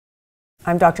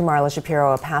I'm Dr. Marla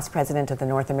Shapiro, a past president of the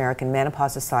North American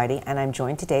Menopause Society, and I'm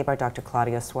joined today by Dr.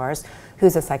 Claudio Suarez,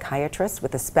 who's a psychiatrist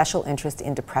with a special interest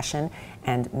in depression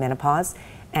and menopause.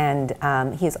 And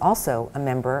he is also a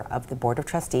member of the Board of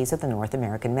Trustees of the North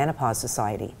American Menopause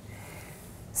Society.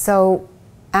 So,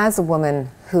 as a woman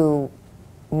who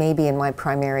may be in my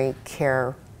primary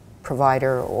care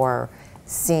provider or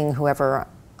seeing whoever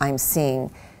I'm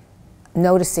seeing,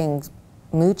 noticing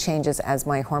mood changes as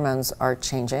my hormones are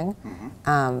changing.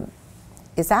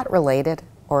 Is that related,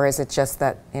 or is it just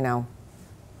that, you know,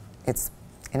 it's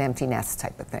an empty nest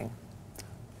type of thing?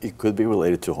 It could be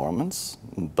related to hormones,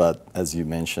 but as you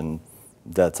mentioned,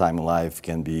 that time in life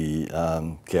can be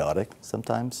chaotic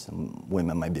sometimes.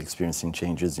 Women might be experiencing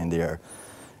changes in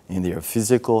their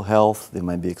physical health. They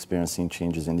might be experiencing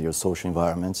changes in their social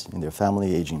environments, in their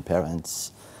family, aging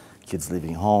parents, kids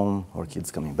leaving home or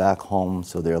kids coming back home.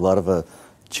 So there are a lot of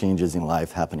changes in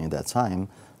life happening at that time.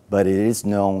 But it is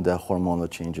known that hormonal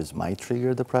changes might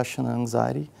trigger depression and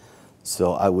anxiety.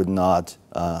 So I would not,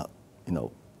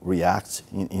 react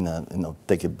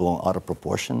take it blown out of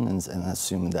proportion and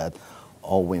assume that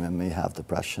all women may have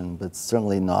depression, but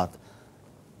certainly not,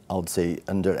 I would say,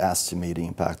 underestimating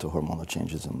impact of hormonal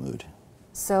changes in mood.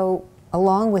 So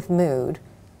along with mood,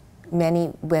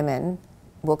 many women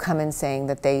will come in saying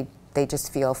that they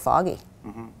just feel foggy.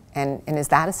 And is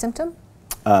that a symptom?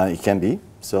 It can be.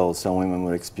 So some women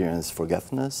will experience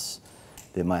forgetfulness.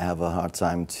 They might have a hard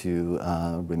time to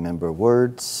remember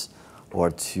words or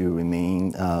to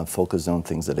remain focused on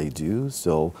things that they do.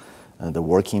 So the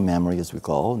working memory, as we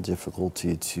call,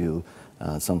 difficulty to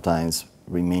sometimes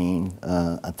remain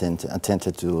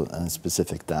attentive to a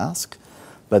specific task.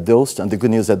 But the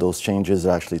good news is that those changes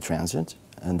are actually transient,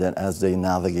 and that as they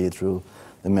navigate through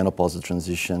the menopausal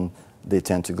transition, they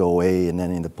tend to go away, and then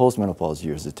in the postmenopause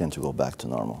years, they tend to go back to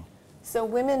normal. So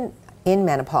women in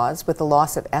menopause with the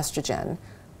loss of estrogen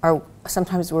are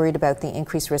sometimes worried about the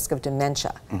increased risk of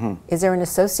dementia. Is there an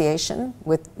association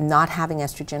with not having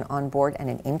estrogen on board and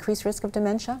an increased risk of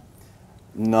dementia?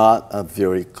 Not a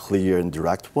very clear and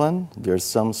direct one. There are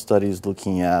some studies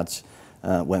looking at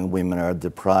when women are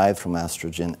deprived from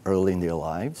estrogen early in their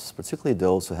lives, particularly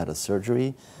those who had a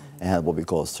surgery and had what we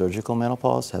call surgical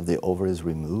menopause, have the ovaries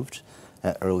removed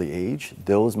at early age.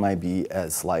 Those might be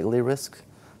at slightly risk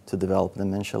to develop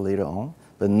dementia later on,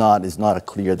 but is not a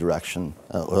clear direction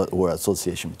or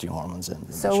association between hormones and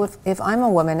dementia. So if I'm a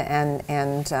woman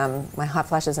and my hot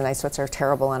flashes and night sweats are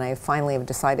terrible and I finally have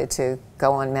decided to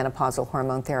go on menopausal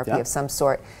hormone therapy of some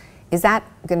sort, is that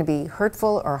going to be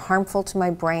hurtful or harmful to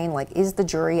my brain? Like, is the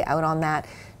jury out on that?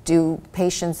 Do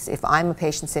patients, if I'm a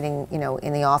patient sitting,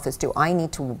 in the office, do I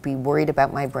need to be worried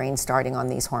about my brain starting on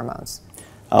these hormones?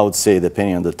 I would say,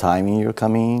 depending on the timing you're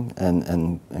coming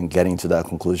and getting to that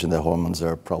conclusion, that hormones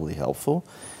are probably helpful.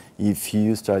 If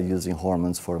you start using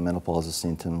hormones for menopausal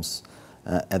symptoms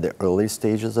at the early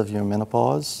stages of your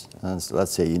menopause, so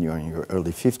let's say you're in your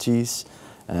early 50s,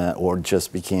 or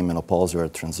just became menopausal or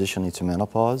transitioning to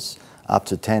menopause, up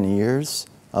to 10 years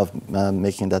of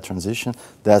making that transition,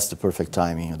 that's the perfect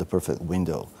timing, or the perfect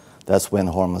window. That's when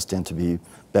hormones tend to be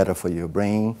better for your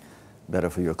brain, better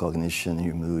for your cognition,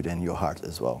 your mood, and your heart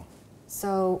as well.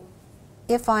 So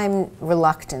if I'm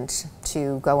reluctant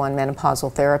to go on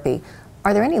menopausal therapy,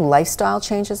 are there any lifestyle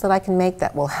changes that I can make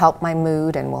that will help my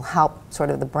mood and will help sort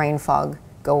of the brain fog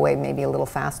go away maybe a little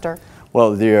faster?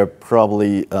 Well, there are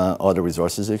probably other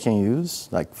resources you can use.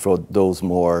 Like for those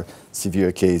more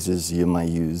severe cases, you might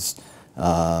use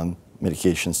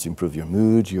medications to improve your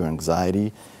mood, your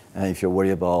anxiety. If you're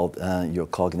worried about your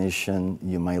cognition,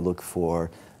 you might look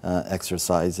for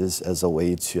exercises as a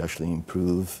way to actually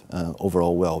improve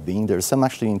overall well-being. There are some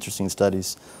actually interesting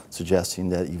studies suggesting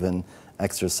that even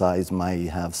exercise might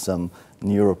have some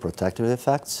neuroprotective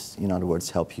effects. In other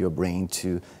words, help your brain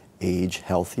to age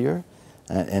healthier,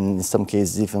 and in some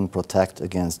cases even protect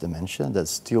against dementia.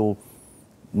 That's still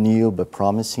new but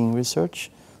promising research.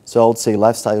 So I would say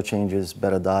lifestyle changes,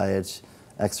 better diet,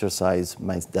 exercise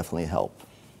might definitely help.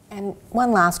 And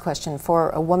one last question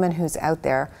for a woman who's out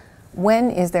there.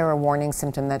 When is there a warning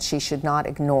symptom that she should not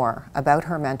ignore about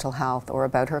her mental health or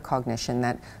about her cognition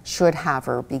that should have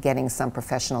her be getting some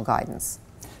professional guidance?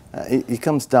 It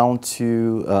comes down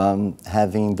to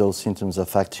having those symptoms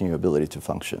affecting your ability to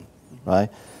function, right?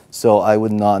 So I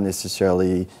would not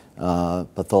necessarily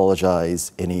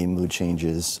pathologize any mood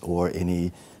changes or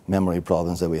any memory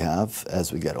problems that we have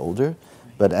as we get older.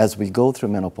 But as we go through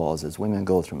menopause, as women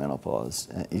go through menopause,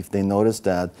 if they notice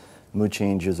that mood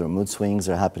changes or mood swings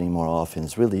are happening more often,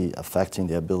 it's really affecting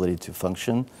the ability to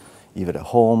function, either at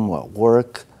home or at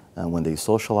work, when they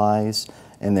socialize,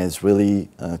 and is really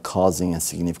causing a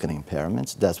significant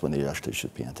impairment, that's when they actually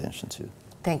should pay attention to.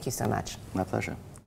 Thank you so much. My pleasure.